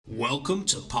Welcome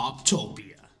to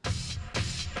Poptopia.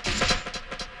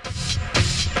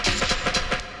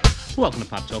 Welcome to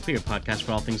Poptopia, your podcast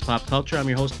for all things pop culture. I'm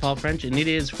your host, Paul French, and it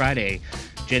is Friday,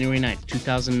 January 9th,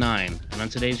 2009. And on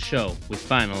today's show, we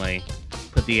finally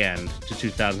put the end to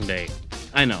 2008.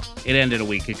 I know, it ended a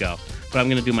week ago, but I'm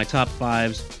going to do my top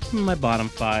fives, my bottom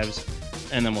fives,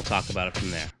 and then we'll talk about it from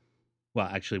there. Well,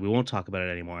 actually, we won't talk about it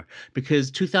anymore,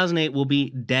 because 2008 will be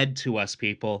dead to us,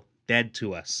 people. Dead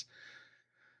to us.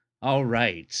 All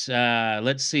right,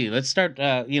 let's see. Let's start,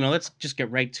 let's just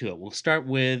get right to it. We'll start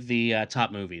with the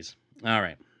top movies. All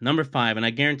right, number 5, and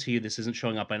I guarantee you this isn't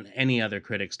showing up on any other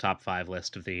critic's top 5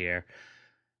 list of the year.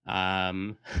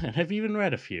 And I've even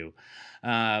read a few.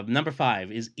 Number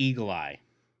 5 is Eagle Eye.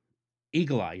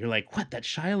 Eagle Eye. You're like, what, that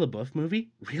Shia LaBeouf movie?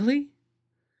 Really?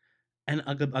 And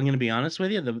I'm going to be honest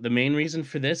with you. The main reason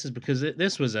for this is because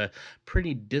this was a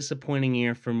pretty disappointing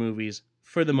year for movies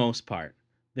for the most part.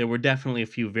 There were definitely a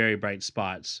few very bright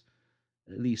spots,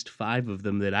 at least 5 of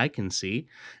them that I can see.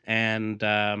 And,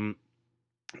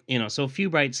 so a few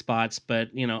bright spots, but,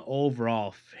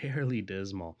 overall fairly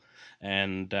dismal.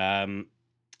 And,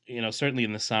 certainly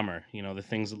in the summer, the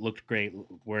things that looked great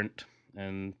weren't,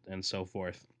 and so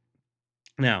forth.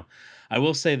 Now, I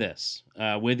will say this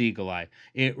with Eagle Eye,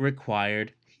 it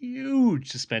required huge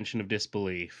suspension of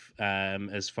disbelief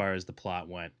as far as the plot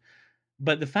went.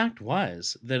 But the fact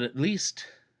was that at least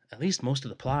most of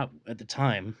the plot at the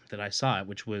time that I saw it,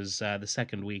 which was the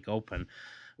second week open,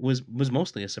 was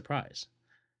mostly a surprise.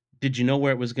 Did you know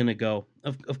where it was going to go?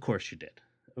 Of course you did.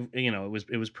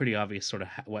 It was pretty obvious sort of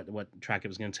what track it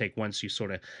was going to take once you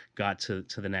sort of got to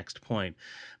the next point.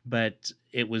 But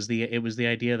it was the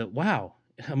idea that, wow,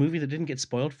 a movie that didn't get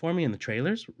spoiled for me in the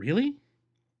trailers, really?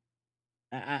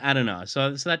 I don't know.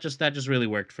 So that just really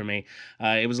worked for me.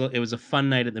 It was a fun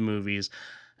night at the movies,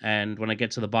 and when I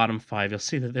get to the bottom 5, you'll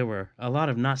see that there were a lot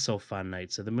of not so fun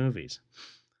nights at the movies.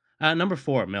 Number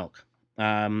 4, Milk.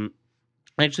 I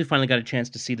actually finally got a chance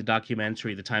to see the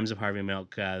documentary, The Times of Harvey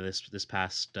Milk, this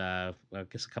past, I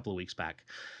guess, a couple of weeks back,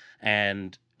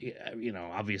 and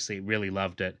obviously really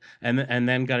loved it, and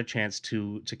then got a chance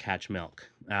to catch Milk.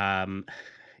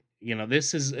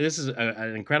 This is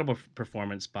an incredible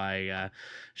performance by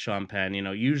Sean Penn.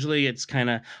 Usually it's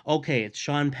kind of okay. It's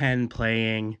Sean Penn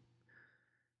playing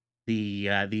the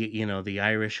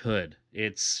Irish Hood.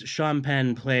 It's Sean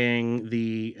Penn playing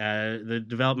the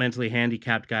developmentally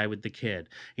handicapped guy with the kid.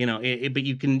 But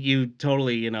you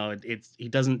totally it's he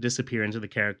doesn't disappear into the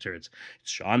character. It's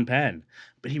Sean Penn,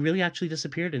 but he really actually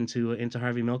disappeared into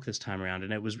Harvey Milk this time around,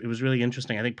 and it was really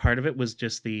interesting. I think part of it was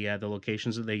just the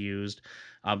locations that they used,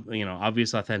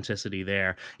 obvious authenticity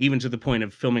there, even to the point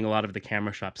of filming a lot of the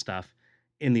camera shop stuff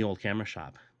in the old camera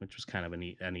shop, which was kind of a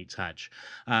neat touch.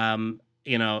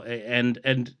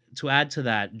 And to add to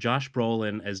that, Josh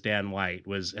Brolin as Dan White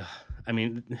was, I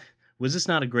mean, was this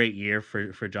not a great year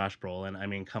for Josh Brolin? I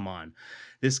mean, come on,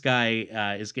 this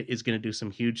guy is going to do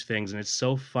some huge things, and it's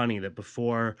so funny that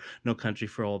before No Country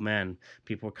for Old Men,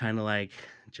 people were kind of like,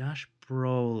 Josh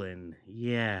Brolin,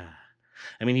 yeah.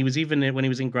 I mean, he was even when he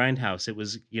was in Grindhouse, it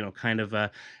was, kind of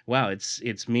wow,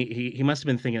 it's me. He must have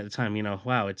been thinking at the time,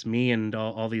 wow, it's me and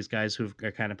all these guys who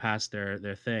are kind of past their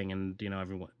thing, and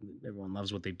everyone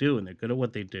loves what they do and they're good at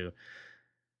what they do.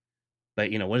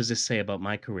 But what does this say about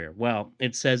my career? Well,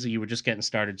 it says that you were just getting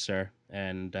started, sir,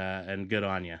 and good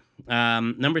on you.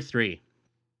 Number 3,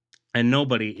 and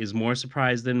nobody is more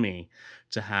surprised than me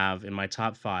to have in my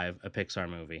top 5 a Pixar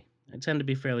movie. I tend to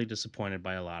be fairly disappointed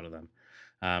by a lot of them.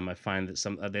 I find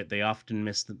that they often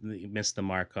miss the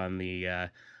mark on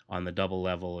the double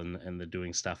level and the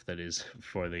doing stuff that is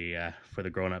for the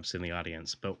grown-ups in the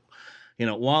audience. But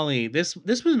Wally, this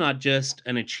was not just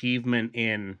an achievement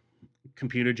in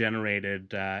computer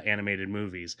generated animated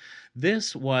movies.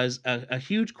 This was a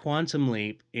huge quantum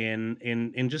leap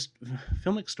in just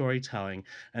filmic storytelling,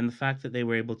 and the fact that they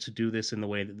were able to do this in the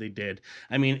way that they did.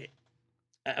 I mean,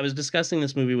 I was discussing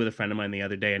this movie with a friend of mine the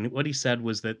other day, and what he said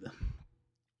was that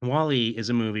Wall-E is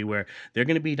a movie where they're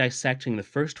going to be dissecting the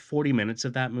first 40 minutes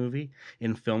of that movie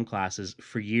in film classes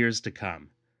for years to come.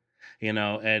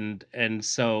 And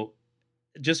so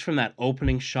just from that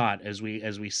opening shot, as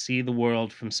we see the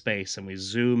world from space and we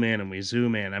zoom in and we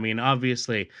zoom in. I mean,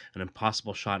 obviously an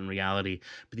impossible shot in reality,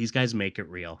 but these guys make it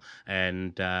real,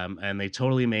 and they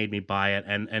totally made me buy it.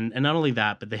 And not only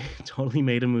that, but they totally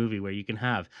made a movie where you can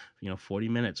have 40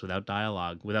 minutes without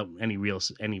dialogue, without any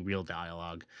real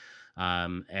dialogue,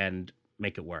 and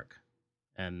make it work.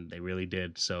 And they really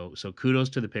did. So kudos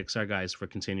to the Pixar guys for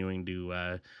continuing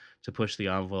to push the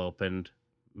envelope, and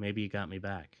maybe you got me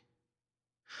back.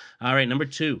 All right, number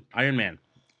 2, Iron Man.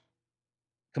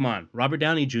 Come on, Robert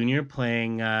Downey Jr.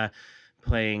 playing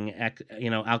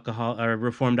alcohol or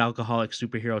reformed alcoholic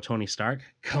superhero Tony Stark.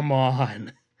 Come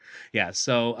on. Yeah,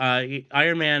 so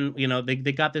Iron Man,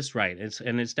 they got this right.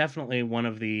 It's definitely one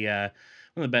of the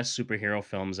best superhero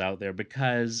films out there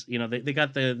because they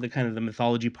got the kind of the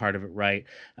mythology part of it right.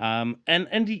 And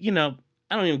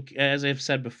I don't even, as I've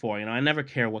said before, I never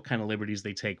care what kind of liberties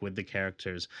they take with the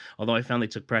characters. Although I found they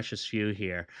took precious few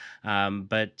here,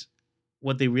 but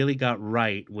what they really got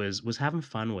right was having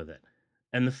fun with it.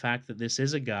 And the fact that this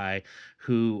is a guy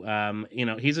who,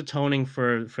 he's atoning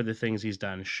for the things he's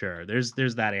done. Sure, there's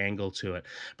that angle to it,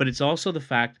 but it's also the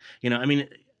fact, I mean,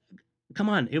 come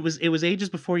on, it was ages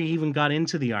before he even got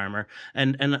into the armor,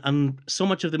 and so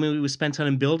much of the movie was spent on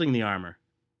him building the armor,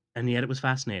 and yet it was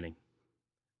fascinating.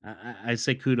 I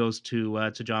say kudos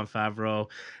to John Favreau,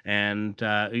 and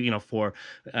for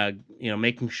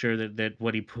making sure that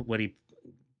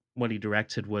what he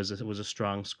directed was a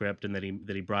strong script, and that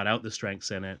he brought out the strengths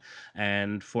in it,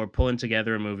 and for pulling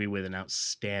together a movie with an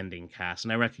outstanding cast.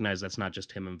 And I recognize that's not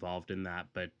just him involved in that,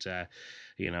 but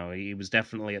he was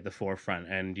definitely at the forefront.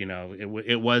 And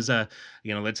it was a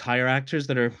let's hire actors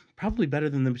that are probably better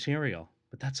than the material,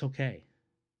 but that's okay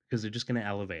because they're just going to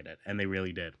elevate it, and they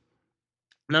really did.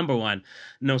 Number one,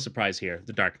 no surprise here,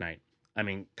 The Dark Knight. I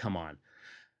mean, come on.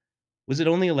 Was it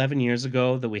only 11 years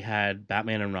ago that we had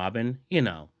Batman and Robin?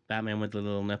 Batman with the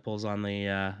little nipples on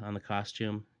the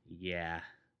costume. Yeah.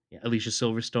 Yeah. Alicia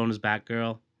Silverstone as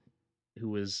Batgirl, who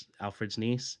was Alfred's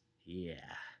niece. Yeah.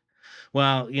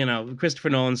 Well, Christopher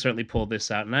Nolan certainly pulled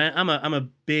this out, and I'm a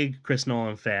big Chris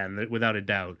Nolan fan, without a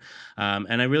doubt.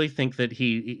 And I really think that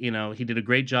he did a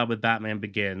great job with Batman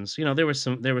Begins. There were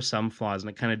some flaws, and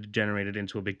it kind of degenerated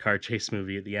into a big car chase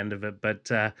movie at the end of it. But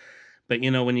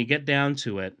when you get down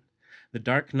to it, The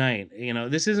Dark Knight,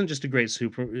 this isn't just a great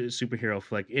superhero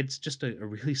flick. It's just a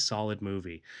really solid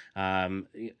movie.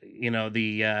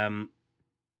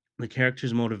 The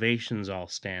characters' motivations all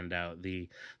stand out. The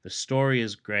story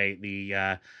is great.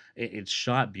 It's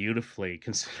shot beautifully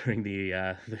considering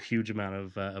the huge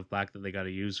amount of black that they got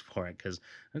to use for it, because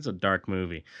it's a dark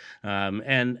movie.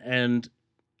 And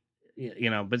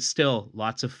but still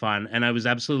lots of fun. And I was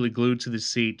absolutely glued to the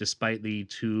seat despite the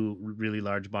two really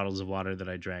large bottles of water that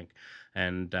I drank.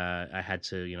 And I had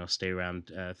to, stay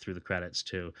around through the credits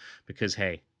too, because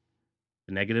hey,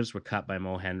 the negatives were cut by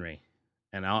Mo Henry.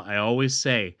 And I always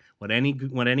say what any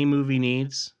movie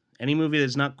needs, any movie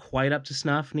that's not quite up to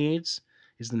snuff needs,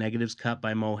 is the negatives cut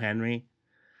by Mo Henry.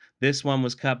 This one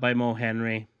was cut by Mo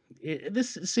Henry. It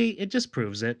just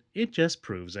proves it. It just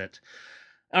proves it.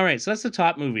 All right, so that's the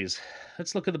top movies.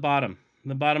 Let's look at the bottom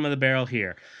of the barrel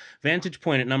here. Vantage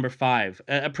Point at number five.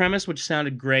 A premise which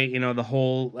sounded great, the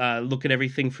whole look at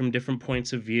everything from different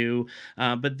points of view,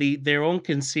 but their own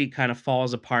conceit kind of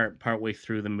falls apart partway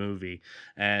through the movie,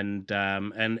 and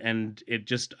it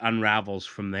just unravels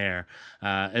from there.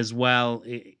 As well,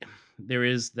 there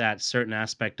is that certain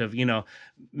aspect of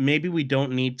maybe we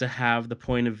don't need to have the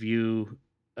point of view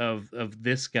of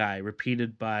this guy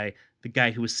repeated by the guy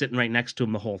who was sitting right next to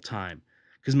him the whole time,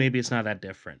 because maybe it's not that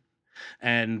different.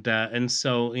 And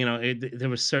so there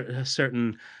was a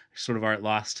certain sort of art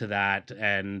lost to that.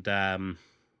 And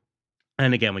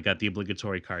again, we got the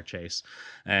obligatory car chase,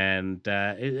 and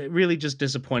it really just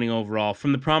disappointing overall.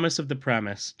 From the promise of the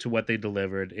premise to what they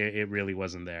delivered, it really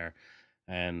wasn't there.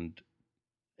 And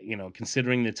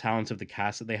considering the talent of the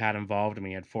cast that they had involved, I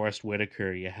mean, you had Forrest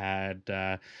Whitaker, you had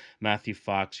Matthew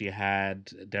Fox, you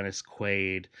had Dennis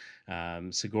Quaid,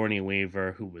 Sigourney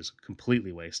Weaver, who was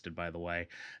completely wasted, by the way,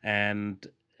 and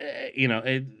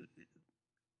a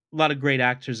lot of great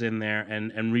actors in there,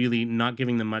 and really not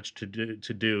giving them much to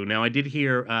do. Now, I did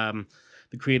hear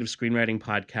the Creative Screenwriting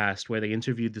podcast where they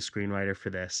interviewed the screenwriter for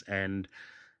this, and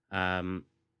um,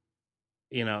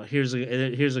 here's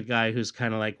a guy who's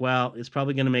kind of like, well, it's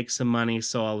probably going to make some money,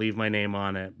 so I'll leave my name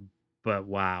on it. But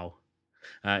wow,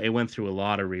 it went through a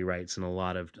lot of rewrites and a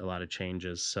lot of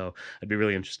changes. So I'd be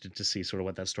really interested to see sort of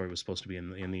what that story was supposed to be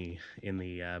in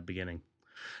the beginning.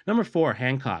 Number four,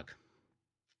 Hancock.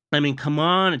 I mean, come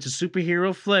on, it's a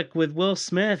superhero flick with Will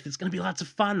Smith. It's going to be lots of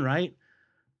fun, right?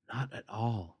 Not at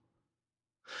all.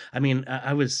 I mean,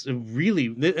 I was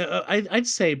really, I'd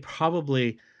say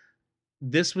probably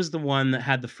this was the one that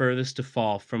had the furthest to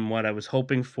fall from what I was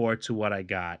hoping for to what I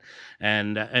got.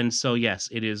 And so yes,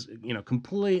 it is,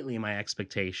 completely my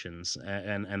expectations,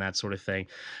 and that sort of thing.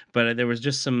 But there was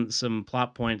just some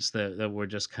plot points that were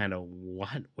just kind of,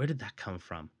 what? Where did that come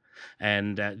from?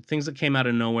 And things that came out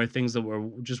of nowhere, things that were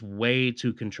just way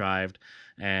too contrived,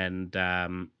 and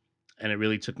it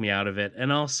really took me out of it.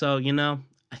 And also,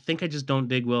 I think I just don't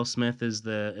dig Will Smith as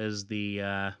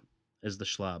the as the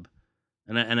schlub.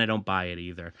 And I don't buy it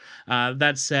either.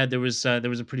 That said, there was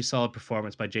a pretty solid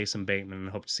performance by Jason Bateman, and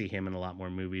I hope to see him in a lot more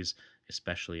movies,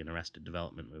 especially an Arrested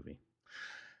Development movie.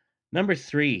 Number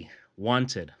three,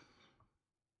 Wanted.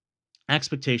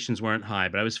 Expectations weren't high,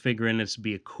 but I was figuring this would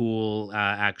be a cool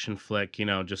action flick,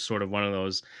 just sort of one of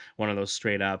those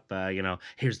straight up,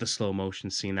 here's the slow motion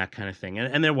scene, that kind of thing,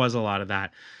 and there was a lot of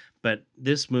that. But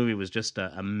this movie was just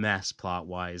a mess plot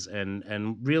wise,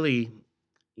 and really,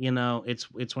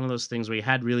 it's one of those things where you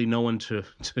had really no one to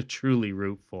to truly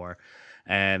root for,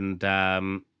 and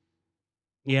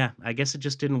yeah, I guess it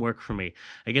just didn't work for me.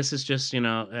 I guess it's just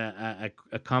a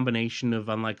combination of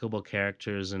unlikable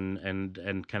characters and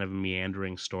kind of a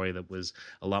meandering story that was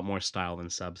a lot more style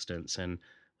than substance. And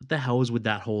what the hell was with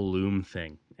that whole loom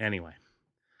thing? Anyway,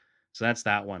 so that's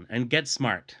that one. And Get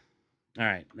Smart. All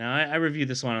right, now I reviewed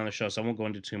this one on the show, so I won't go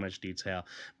into too much detail.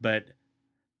 But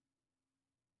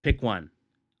pick one.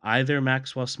 Either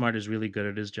Maxwell Smart is really good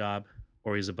at his job,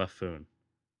 or he's a buffoon.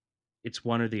 It's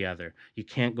one or the other. You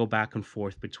can't go back and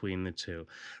forth between the two.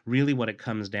 Really, what it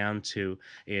comes down to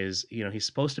is, he's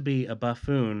supposed to be a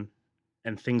buffoon,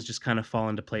 and things just kind of fall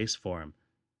into place for him.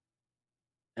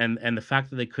 And the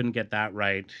fact that they couldn't get that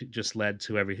right just led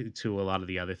to a lot of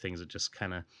the other things that just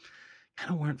kind of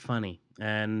weren't funny.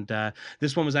 And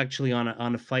this one was actually on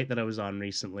a flight that I was on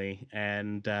recently,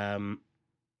 and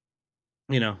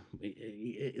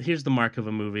here's the mark of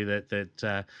a movie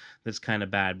that's kind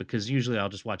of bad, because usually I'll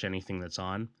just watch anything that's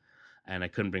on, and I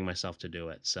couldn't bring myself to do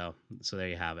it. So there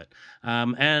you have it.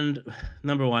 And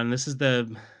number one, this is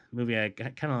the movie I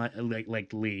kind of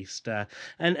like least,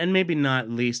 and maybe not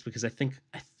least because I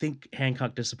think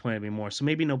Hancock disappointed me more. So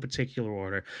maybe no particular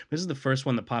order. This is the first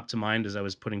one that popped to mind as I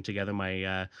was putting together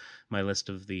my list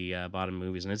of the bottom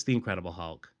movies, and it's The Incredible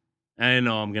Hulk. I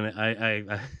know I'm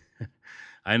gonna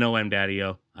I know I'm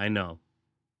Daddy-O. I know.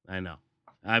 I know.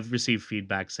 I've received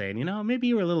feedback saying, maybe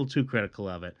you were a little too critical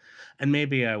of it. And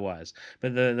maybe I was.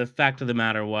 But the fact of the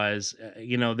matter was,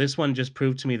 this one just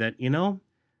proved to me that,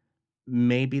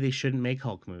 maybe they shouldn't make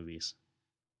Hulk movies.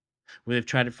 Where they've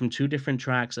tried it from two different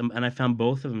tracks, and I found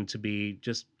both of them to be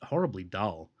just horribly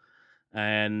dull.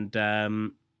 And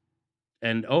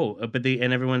but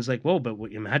everyone's like, whoa, but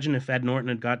imagine if Ed Norton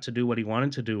had got to do what he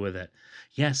wanted to do with it.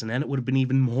 Yes, and then it would have been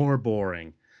even more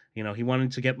boring. He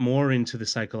wanted to get more into the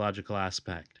psychological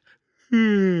aspect.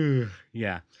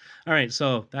 Yeah. All right,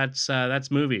 so that's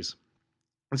movies.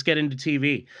 Let's get into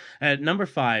TV. At number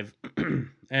five,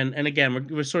 and again,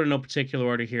 we're sort of no particular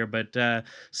order here, but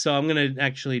so I'm gonna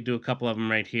actually do a couple of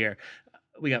them right here.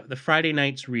 We got the Friday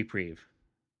Night's Reprieve.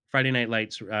 Friday Night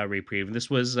Lights reprieve. This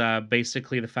was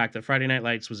basically the fact that Friday Night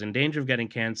Lights was in danger of getting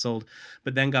canceled,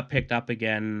 but then got picked up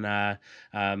again by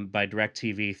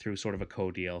DirecTV through sort of a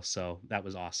co-deal. So that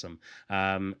was awesome.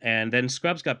 And then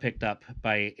Scrubs got picked up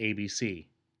by ABC.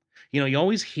 You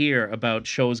always hear about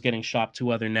shows getting shopped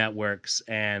to other networks,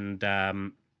 and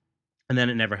then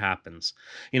it never happens.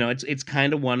 It's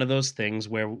kind of one of those things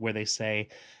where they say,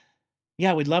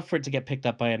 yeah, we'd love for it to get picked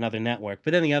up by another network,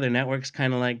 but then the other network's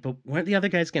kind of like, but weren't the other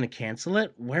guys going to cancel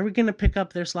it? Where are we going to pick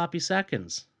up their sloppy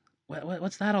seconds?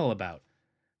 What's that all about?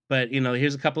 But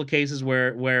here's a couple of cases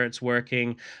where it's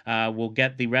working. We'll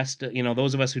get the rest.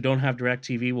 Those of us who don't have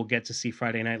DirecTV will get to see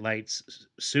Friday Night Lights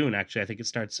soon. Actually, I think it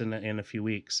starts in a few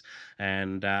weeks,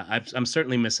 and I'm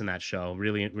certainly missing that show.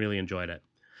 Really, really enjoyed it.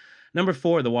 Number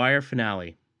four, The Wire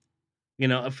finale.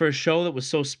 For a show that was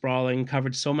so sprawling,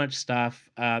 covered so much stuff,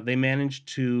 they managed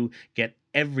to get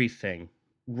everything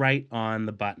right on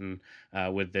the button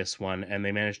with this one, and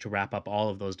they managed to wrap up all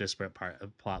of those disparate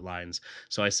plot lines.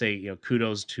 So I say,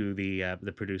 kudos to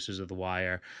the producers of The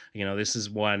Wire. This is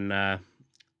one that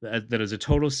is a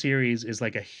total series, is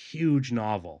like a huge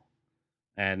novel,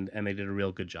 and they did a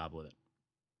real good job with it.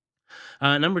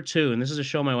 Number two, and this is a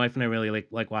show my wife and I really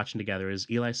like watching together, is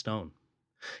Eli Stone.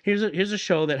 Here's a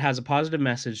show that has a positive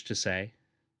message to say,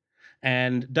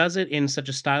 and does it in such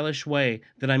a stylish way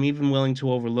that I'm even willing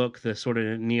to overlook the sort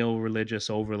of neo-religious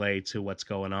overlay to what's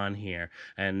going on here,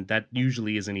 and that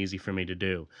usually isn't easy for me to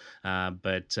do.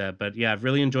 But yeah, I've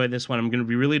really enjoyed this one. I'm going to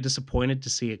be really disappointed to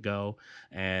see it go,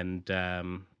 and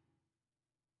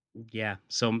yeah,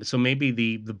 so maybe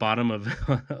the bottom of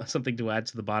something to add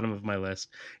to the bottom of my list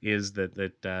is that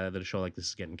a show like this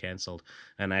is getting canceled,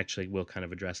 and I actually will kind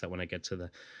of address that when I get to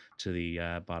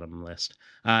the bottom list.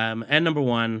 And number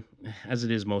one, as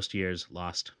it is most years,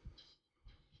 Lost.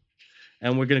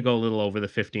 And we're gonna go a little over the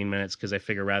 15 minutes because I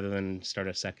figure rather than start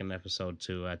a second episode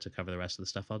to cover the rest of the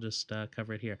stuff, I'll just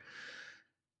cover it here.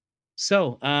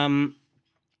 So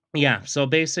Yeah, so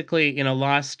basically,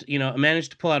 Lost,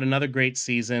 managed to pull out another great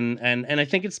season, and I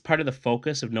think it's part of the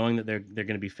focus of knowing that they're going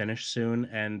to be finished soon,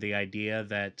 and the idea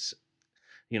that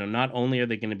not only are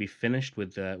they going to be finished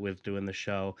with doing the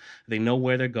show, they know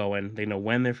where they're going, they know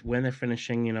when they're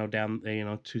finishing, down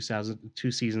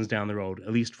 2002 seasons down the road,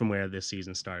 at least from where this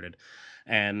season started,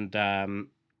 and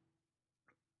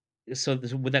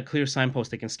with that clear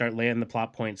signpost, they can start laying the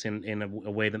plot points in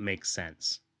a way that makes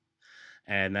sense,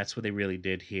 and that's what they really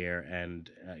did here. And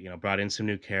brought in some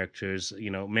new characters,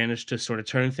 managed to sort of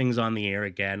turn things on the air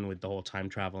again with the whole time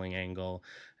traveling angle,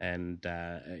 and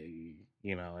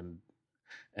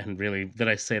and really, did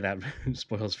I say that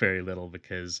spoils very little,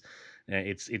 because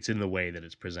it's in the way that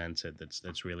it's presented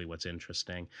that's really what's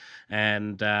interesting.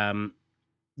 And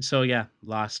so yeah,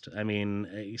 Lost. I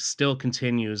mean, still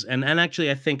continues, and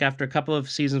actually, I think after a couple of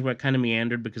seasons where it kind of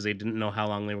meandered because they didn't know how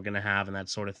long they were going to have and that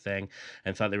sort of thing,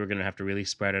 and thought they were going to have to really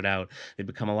spread it out, they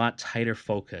become a lot tighter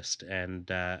focused, and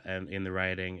in the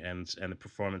writing, and the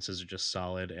performances are just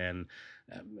solid, and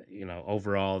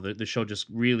overall the show just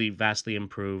really vastly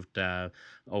improved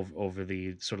over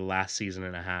the sort of last season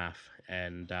and a half,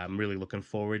 and I'm really looking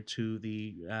forward to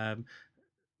the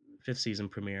fifth season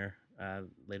premiere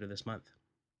later this month.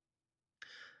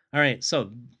 All right,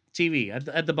 so TV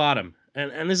at the bottom,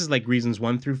 and this is like reasons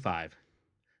 1 through 5.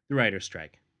 The writer's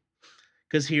strike.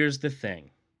 Because here's the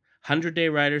thing: 100-day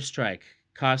writer's strike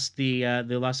cost the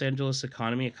Los Angeles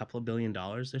economy a couple of $1 billion.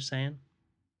 They're saying,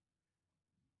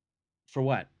 for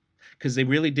what? Because they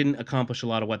really didn't accomplish a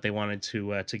lot of what they wanted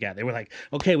to get. They were like,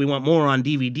 okay, we want more on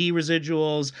DVD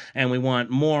residuals, and we want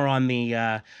more on the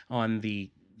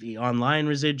online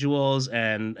residuals,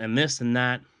 and this and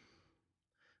that.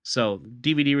 So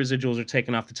DVD residuals are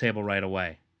taken off the table right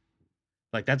away.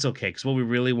 Like, that's okay, because what we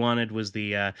really wanted was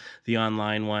the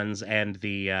online ones, and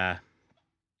the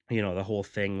whole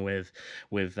thing with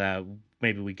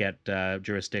maybe we get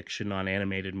jurisdiction on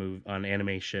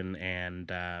animation,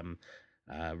 and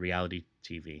reality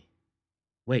TV.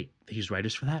 Wait, they use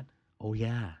writers for that? Oh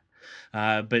yeah.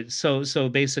 But so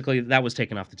basically that was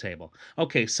taken off the table.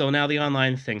 Okay, so now the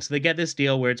online thing. So they get this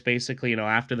deal where it's basically,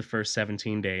 after the first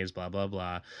 17 days, blah blah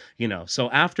blah.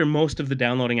 So after most of the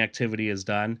downloading activity is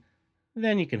done,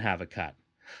 then you can have a cut.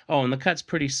 Oh, and the cut's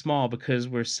pretty small because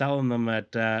we're selling them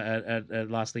at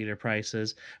loss leader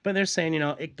prices. But they're saying,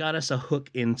 it got us a hook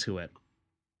into it.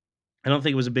 I don't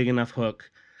think it was a big enough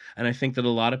hook, and I think that a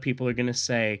lot of people are going to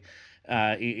say,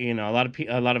 a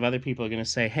lot of other people are going to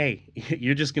say, hey,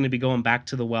 you're just going to be going back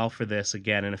to the well for this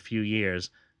again in a few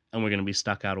years, and we're going to be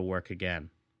stuck out of work again.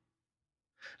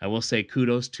 I will say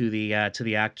kudos to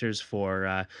the actors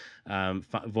for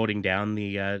voting down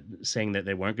saying that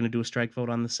they weren't going to do a strike vote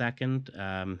on the second.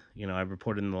 I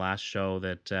reported in the last show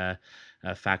that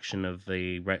a faction of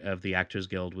the Actors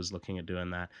Guild was looking at doing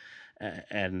that,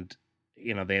 and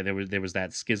there was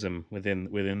that schism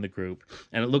within the group,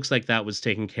 and it looks like that was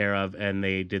taken care of, and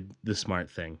they did the smart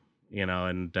thing,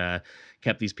 and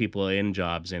kept these people in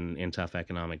jobs in tough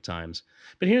economic times.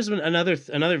 But here's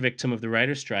another victim of the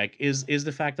writer's strike is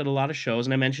the fact that a lot of shows,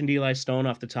 and I mentioned Eli Stone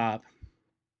off the top.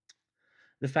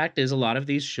 The fact is, a lot of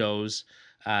these shows,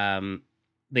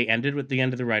 they ended with the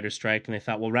end of the writer's strike, and they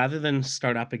thought, well, rather than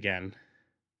start up again,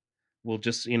 we'll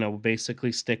just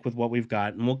basically stick with what we've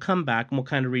got, and we'll come back and we'll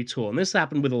kind of retool. And this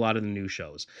happened with a lot of the new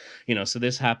shows, so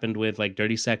this happened with like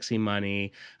Dirty Sexy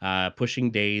Money, Pushing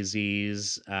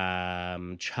Daisies,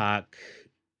 Chuck,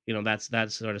 that's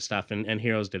that sort of stuff, and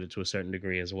Heroes did it to a certain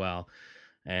degree as well.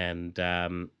 And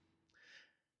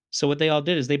so what they all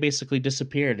did is they basically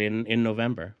disappeared in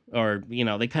November, or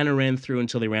they kind of ran through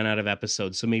until they ran out of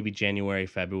episodes, so maybe January,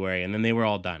 February, and then they were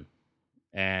all done.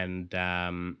 And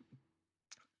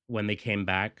when they came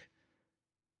back,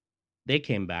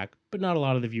 but not a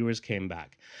lot of the viewers came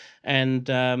back. And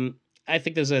I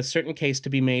think there's a certain case to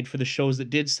be made for the shows that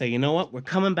did say, you know what, we're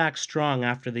coming back strong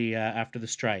after the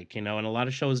strike, and a lot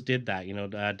of shows did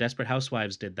that. Desperate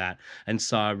Housewives did that and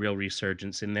saw a real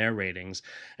resurgence in their ratings,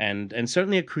 and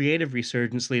certainly a creative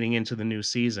resurgence leading into the new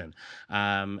season.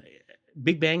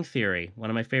 Big Bang Theory, one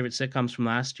of my favorite sitcoms from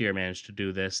last year, managed to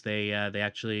do this. They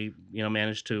actually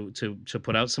managed to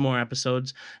put out some more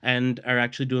episodes, and are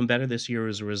actually doing better this year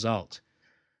as a result.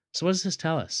 So what does this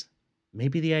tell us?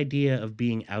 Maybe the idea of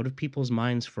being out of people's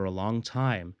minds for a long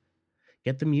time,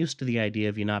 get them used to the idea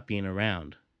of you not being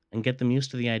around, and get them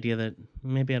used to the idea that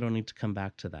maybe I don't need to come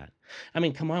back to that. I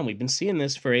mean, come on, we've been seeing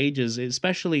this for ages,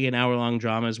 especially in hour-long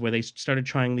dramas where they started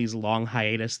trying these long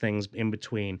hiatus things in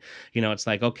between. It's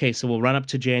like, okay, so we'll run up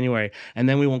to January, and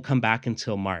then we won't come back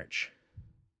until March.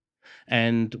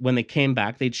 And when they came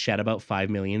back, they'd shed about 5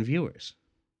 million viewers.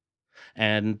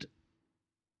 And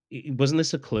Wasn't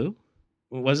this a clue?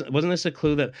 Wasn't this a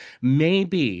clue that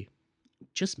maybe,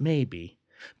 just maybe,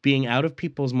 being out of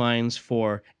people's minds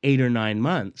for 8 or 9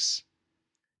 months,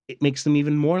 it makes them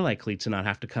even more likely to not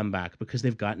have to come back because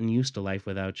they've gotten used to life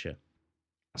without you.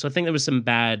 So I think there was some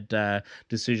bad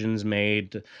decisions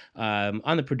made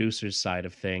on the producer's side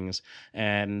of things,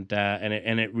 and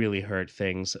it really hurt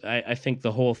things. I think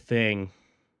the whole thing,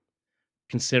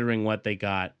 considering what they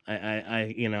got,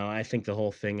 I think the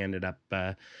whole thing ended up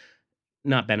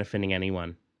not benefiting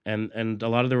anyone. And a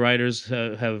lot of the writers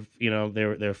have,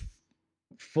 they're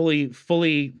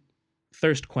fully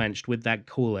thirst quenched with that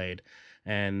Kool-Aid,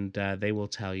 and they will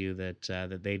tell you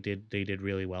that they did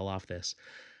really well off this,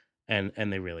 and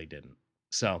they really didn't.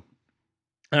 So,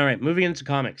 all right, moving into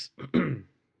comics. All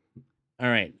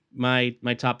right,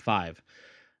 my top five.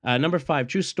 Number five,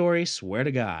 True Story. Swear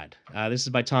to God, this is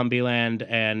by Tom Beland,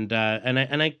 and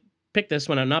I picked this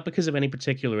one out not because of any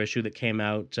particular issue that came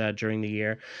out during the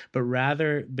year, but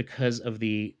rather because of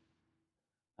the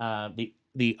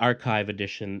archive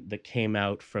edition that came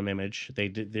out from Image.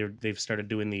 They've started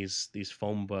doing these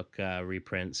foam book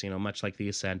reprints, much like the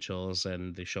Essentials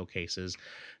and the showcases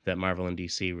that Marvel and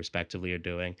DC respectively are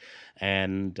doing,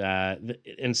 and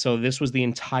so this was the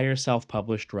entire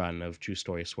self-published run of True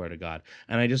Story. Swear to God,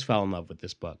 and I just fell in love with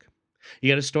this book.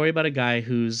 You got a story about a guy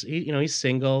he's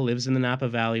single, lives in the Napa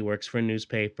Valley, works for a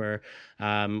newspaper.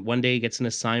 One day he gets an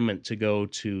assignment to go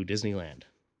to Disneyland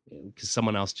because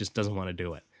someone else just doesn't want to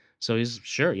do it. So he's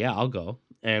sure, yeah, I'll go.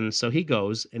 And so he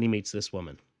goes and he meets this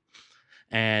woman,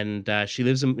 and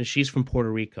she's from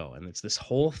Puerto Rico, and it's this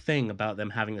whole thing about them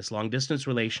having this long distance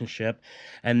relationship,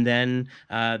 and then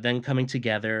coming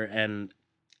together, and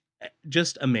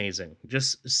just amazing,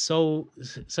 just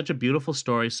such a beautiful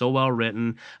story, so well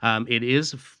written. It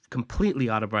is completely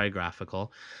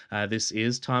autobiographical. This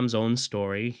is Tom's own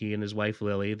story. He and his wife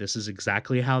Lily, this is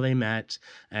exactly how they met,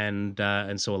 and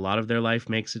so a lot of their life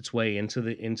makes its way into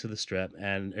the strip,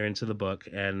 or into the book.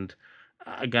 And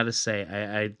I gotta say,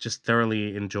 I just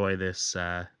thoroughly enjoy this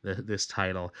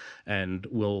title, and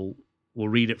will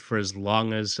read it for as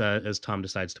long as Tom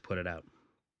decides to put it out.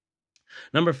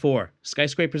 Number four,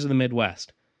 Skyscrapers of the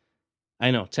Midwest.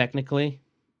 I know, technically,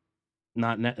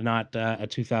 not a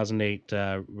 2008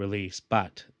 release,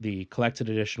 but the collected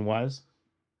edition was,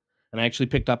 and I actually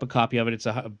picked up a copy of it. It's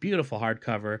a beautiful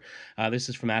hardcover. This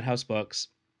is from House Books.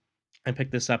 I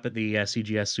picked this up at the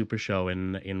CGS Super Show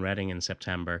in Reading in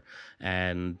September,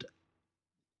 and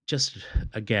just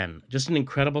just an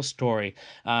incredible story.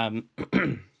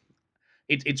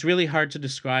 It's really hard to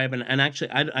describe, and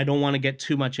actually I don't want to get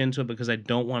too much into it because I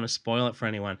don't want to spoil it for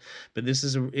anyone. But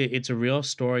it's a real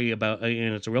story about,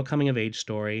 it's a real coming of age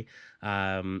story,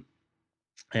 um,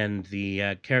 and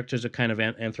the characters are kind of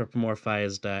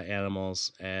anthropomorphized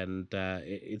animals, and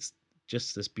it's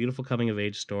just this beautiful coming of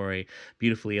age story,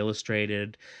 beautifully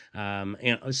illustrated,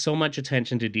 and so much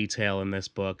attention to detail in this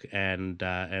book, and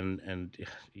I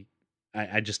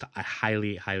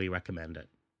highly recommend it.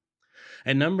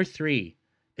 And number three,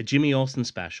 a Jimmy Olsen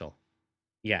special.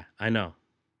 Yeah, I know.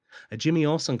 A Jimmy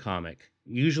Olsen comic.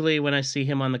 Usually when I see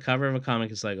him on the cover of a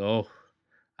comic, it's like, oh,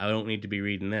 I don't need to be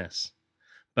reading this.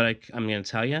 But I'm going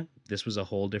to tell you, this was a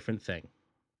whole different thing,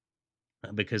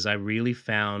 because I really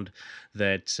found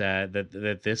that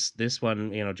this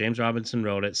one, James Robinson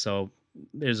wrote it, so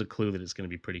there's a clue that it's going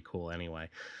to be pretty cool anyway.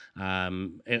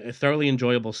 A thoroughly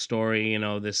enjoyable story,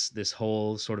 this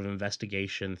whole sort of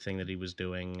investigation thing that he was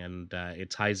doing, and it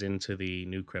ties into the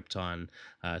new Krypton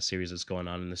series that's going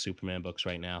on in the Superman books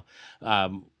right now.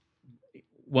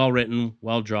 Well written,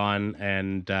 well drawn,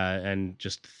 and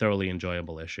just thoroughly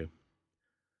enjoyable issue.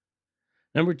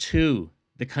 Number two,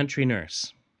 The Country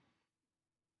Nurse.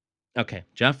 Okay,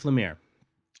 Jeff Lemire.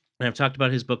 And I've talked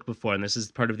about his book before, and this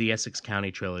is part of the Essex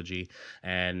County trilogy.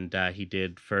 And he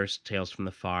did first Tales from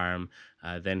the Farm,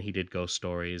 then he did Ghost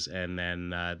Stories, and then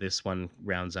this one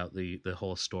rounds out the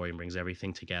whole story and brings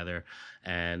everything together.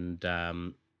 And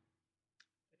part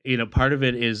of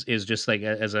it is just like,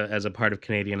 as a part of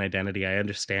Canadian identity. I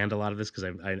understand a lot of this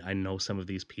because I know some of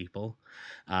these people,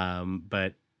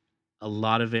 but a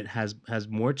lot of it has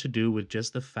more to do with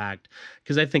just the fact,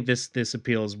 because I think this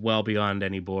appeals well beyond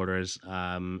any borders.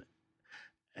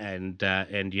 And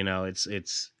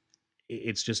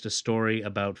it's just a story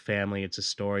about family. It's a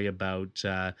story about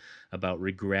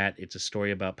regret. It's a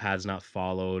story about paths not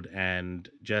followed, and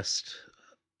just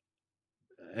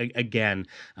again,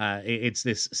 it's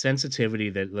this sensitivity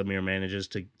that Lemire manages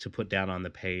to put down on the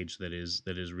page that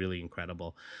is really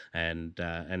incredible, and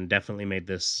definitely made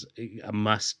this a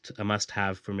must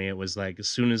have for me. It was like as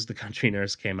soon as The Country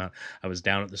Nurse came out, I was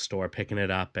down at the store picking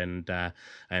it up, and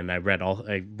I read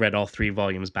all three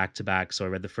volumes back to back. So I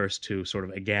read the first two sort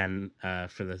of again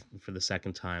for the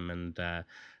second time,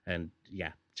 and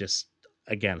yeah, just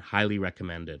again highly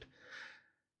recommended.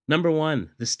 Number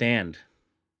one, The Stand.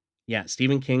 Yeah,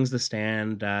 Stephen King's The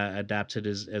Stand, adapted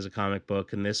as a comic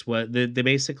book, and this was the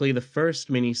basically the first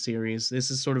miniseries.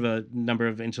 This is sort of a number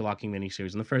of interlocking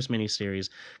miniseries, and the first miniseries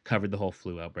covered the whole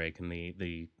flu outbreak and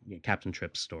the Captain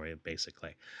Tripp's story,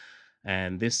 basically.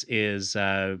 And this is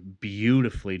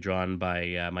beautifully drawn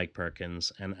by Mike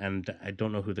Perkins, and I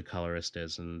don't know who the colorist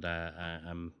is, and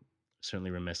I'm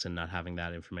certainly remiss in not having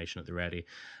that information at the ready.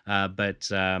 But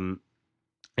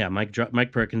yeah,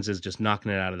 Mike Perkins is just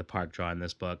knocking it out of the park drawing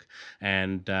this book,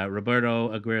 and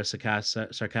Roberto Aguirre Sacasa,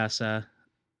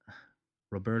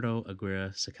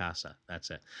 that's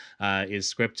it,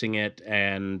 is scripting it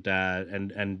and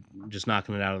just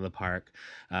knocking it out of the park.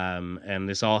 And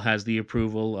this all has the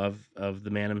approval of the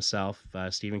man himself.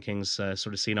 Stephen King's sort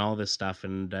of seen all this stuff,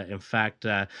 and in fact,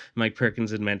 Mike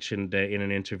Perkins had mentioned in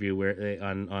an interview where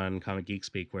on Comic Geek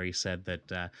Speak, where he said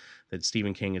that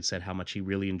Stephen King had said how much he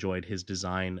really enjoyed his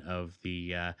design of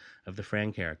the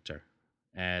Fran character,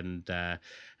 and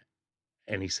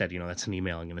he said, that's an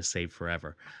email I'm going to save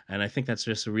forever. And I think that's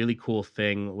just a really cool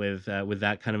thing with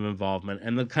that kind of involvement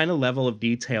and the kind of level of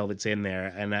detail that's in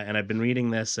there. And I've been reading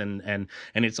this, and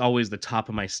it's always the top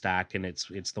of my stack, and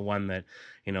it's the one that,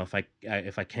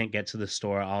 if I can't get to the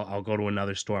store, I'll go to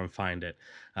another store and find it,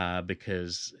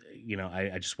 because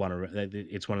I just want to.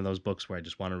 It's one of those books where I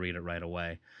just want to read it right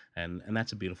away, and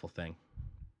that's a beautiful thing.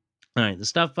 All right, the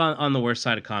stuff on the worst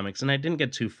side of comics, and I didn't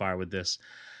get too far with this.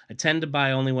 I tend to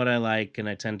buy only what I like, and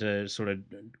I tend to sort of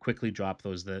quickly drop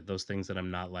those things that I'm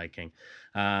not liking.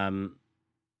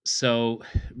 So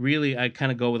really, I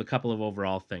kind of go with a couple of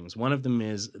overall things. One of them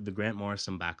is the Grant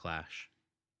Morrison backlash.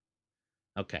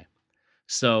 Okay,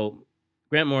 so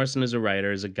Grant Morrison is a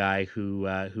writer, is a guy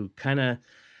who kind of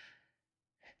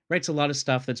writes a lot of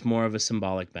stuff that's more of a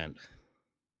symbolic bent,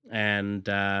 and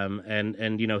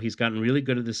he's gotten really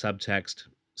good at the subtext,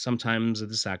 sometimes at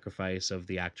the sacrifice of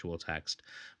the actual text,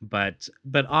 but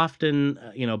often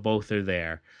both are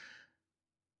there.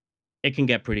 It can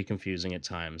get pretty confusing at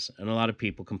times, and a lot of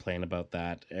people complain about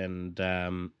that, and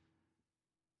I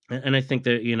think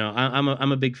that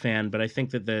I'm a big fan, but I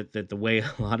think that the way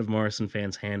a lot of Morrison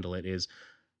fans handle it is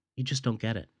you just don't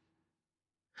get it.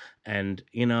 And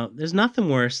there's nothing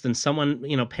worse than someone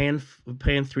paying $3 or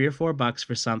 $4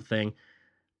 for something,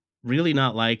 really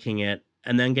not liking it,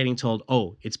 and then getting told,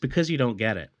 oh, it's because you don't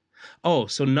get it. Oh,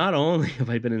 so not only have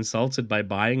I been insulted by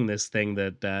buying this thing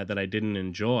that I didn't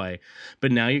enjoy,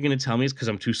 but now you're going to tell me it's because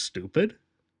I'm too stupid?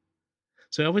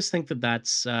 So I always think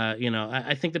that's,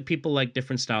 I think that people like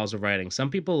different styles of writing.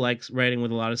 Some people like writing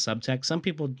with a lot of subtext. Some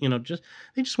people,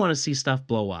 they just want to see stuff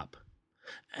blow up.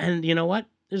 And you know what?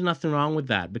 There's nothing wrong with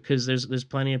that, because there's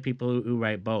plenty of people who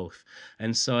write both.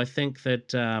 And so I think that,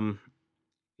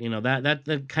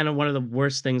 that kind of one of the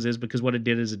worst things is, because what it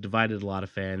did is it divided a lot of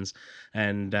fans,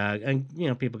 and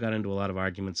people got into a lot of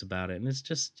arguments about it, and it's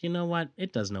just, what,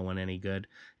 it does no one any good.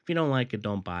 If you don't like it,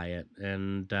 don't buy it,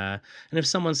 and if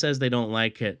someone says they don't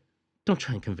like it, don't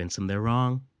try and convince them they're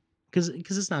wrong, because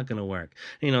it's not going to work.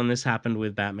 And this happened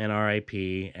with Batman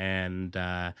R.I.P. and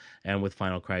with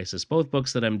Final Crisis, both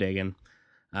books that I'm digging.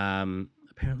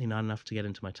 Apparently not enough to get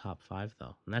into my top 5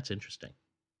 though, and that's interesting.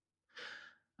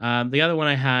 The other one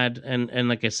I had, and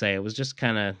like I say, it was just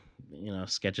kind of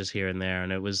sketches here and there,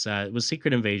 and it was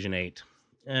Secret Invasion 8.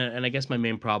 And I guess my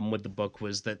main problem with the book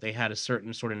was that they had a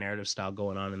certain sort of narrative style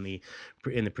going on in the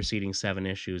preceding 7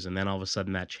 issues, and then all of a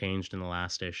sudden that changed in the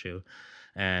last issue,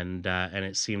 and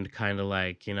it seemed kind of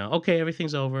like okay,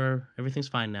 everything's over, everything's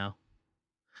fine now.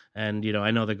 And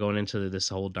I know they're going into this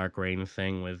whole Dark Reign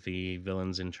thing with the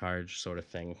villains in charge sort of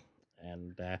thing.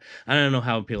 And I don't know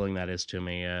how appealing that is to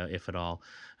me, if at all.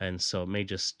 And so it may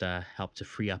just help to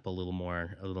free up a little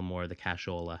more of the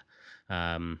cashola.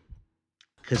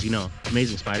 Because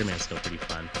Amazing Spider-Man is still pretty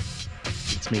fun.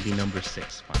 It's maybe number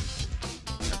 6 fun.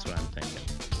 That's what I'm thinking.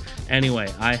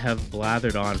 Anyway, I have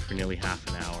blathered on for nearly half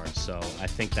an hour, so I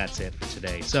think that's it for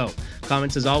today. So,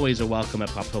 comments as always are welcome at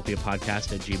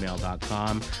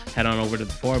poptopiapodcast@gmail.com. Head on over to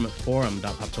the forum at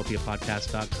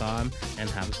forum.poptopiapodcast.com and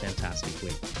have a fantastic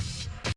week.